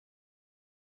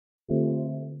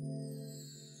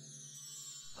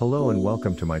Hello and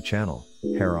welcome to my channel,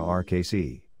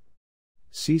 HarraH.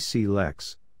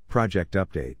 CCLEX, Project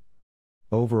Update.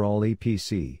 Overall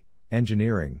EPC,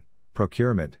 Engineering,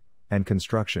 Procurement, and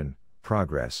Construction,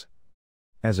 Progress.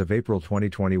 As of April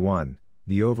 2021,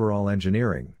 the overall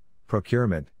engineering,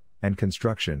 procurement, and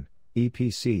construction,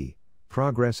 EPC,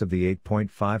 progress of the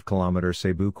 8.5 km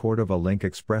Cebu-Cordova Link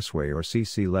Expressway or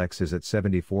CCLEX is at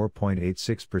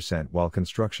 74.86% while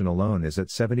construction alone is at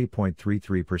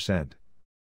 70.33%.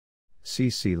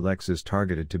 CCLEX is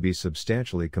targeted to be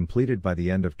substantially completed by the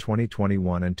end of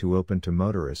 2021 and to open to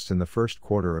motorists in the first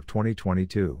quarter of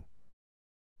 2022.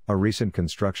 A recent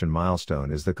construction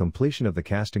milestone is the completion of the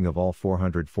casting of all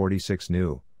 446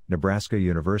 new, Nebraska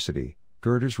University,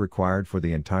 girders required for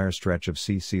the entire stretch of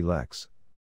CCLEX.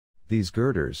 These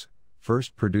girders,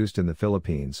 first produced in the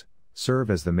Philippines,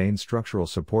 serve as the main structural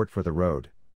support for the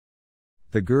road.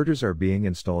 The girders are being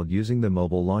installed using the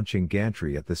mobile launching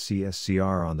gantry at the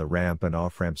CSCR on the ramp and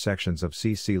off-ramp sections of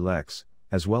CCLEX,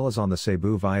 as well as on the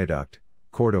Cebu Viaduct,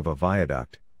 Cordova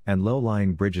Viaduct, and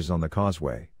low-lying bridges on the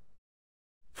causeway.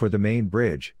 For the main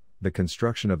bridge, the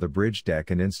construction of the bridge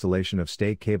deck and installation of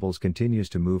stake cables continues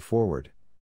to move forward.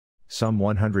 Some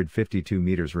 152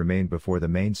 meters remain before the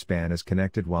main span is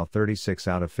connected while 36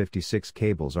 out of 56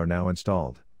 cables are now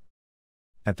installed.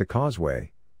 At the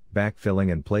causeway, backfilling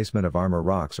and placement of armor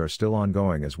rocks are still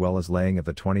ongoing as well as laying of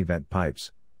the 20 vent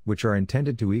pipes, which are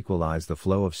intended to equalize the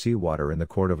flow of seawater in the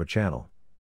Cordova Channel.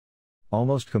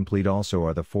 Almost complete also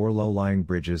are the 4 low-lying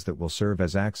bridges that will serve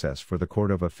as access for the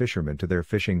Cordova fishermen to their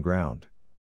fishing ground.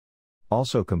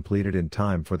 Also completed in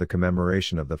time for the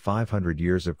commemoration of the 500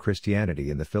 years of Christianity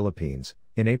in the Philippines,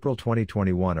 in April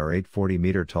 2021 are 8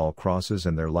 40-meter-tall crosses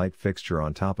and their light fixture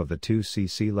on top of the 2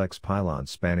 CCLEX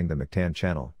pylons spanning the Mactan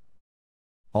Channel.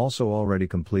 Also already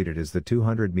completed is the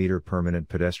 200-meter permanent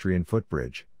pedestrian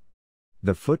footbridge.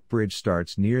 The footbridge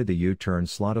starts near the U-turn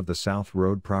slot of the South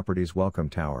Road Properties Welcome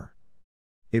Tower.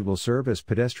 It will serve as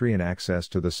pedestrian access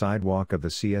to the sidewalk of the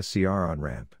CSCR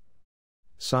on-ramp.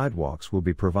 Sidewalks will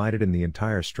be provided in the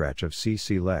entire stretch of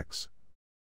CCLEX.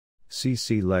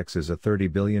 CCLEX is a 30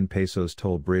 billion pesos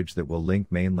toll bridge that will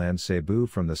link mainland Cebu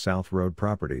from the South Road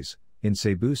Properties, in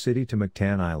Cebu City to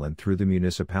Mactan Island through the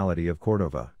Municipality of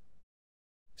Cordova.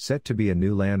 Set to be a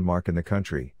new landmark in the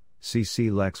country,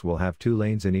 CCLEX will have 2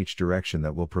 lanes in each direction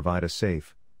that will provide a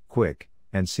safe, quick,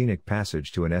 and scenic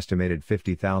passage to an estimated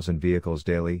 50,000 vehicles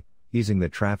daily, easing the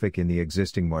traffic in the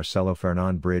existing Marcelo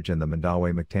Fernan Bridge and the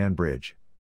Mandaue-Mactan Bridge.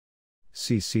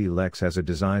 CCLEX has a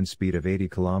design speed of 80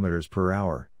 km per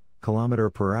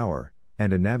hour,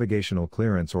 and a navigational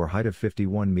clearance or height of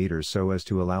 51 meters so as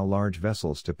to allow large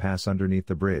vessels to pass underneath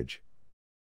the bridge.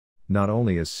 Not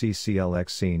only is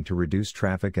CCLEX seen to reduce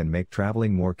traffic and make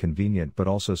traveling more convenient but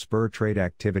also spur trade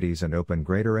activities and open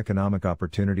greater economic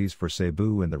opportunities for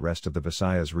Cebu and the rest of the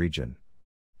Visayas region.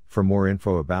 For more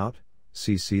info about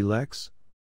CCLEX,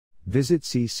 visit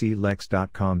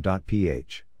cclex.com.ph.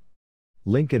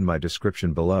 Link in my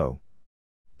description below.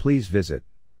 Please visit.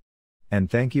 And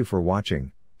thank you for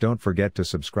watching. Don't forget to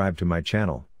subscribe to my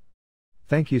channel.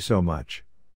 Thank you so much.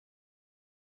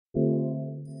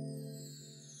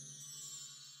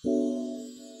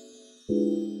 Thank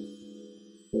you.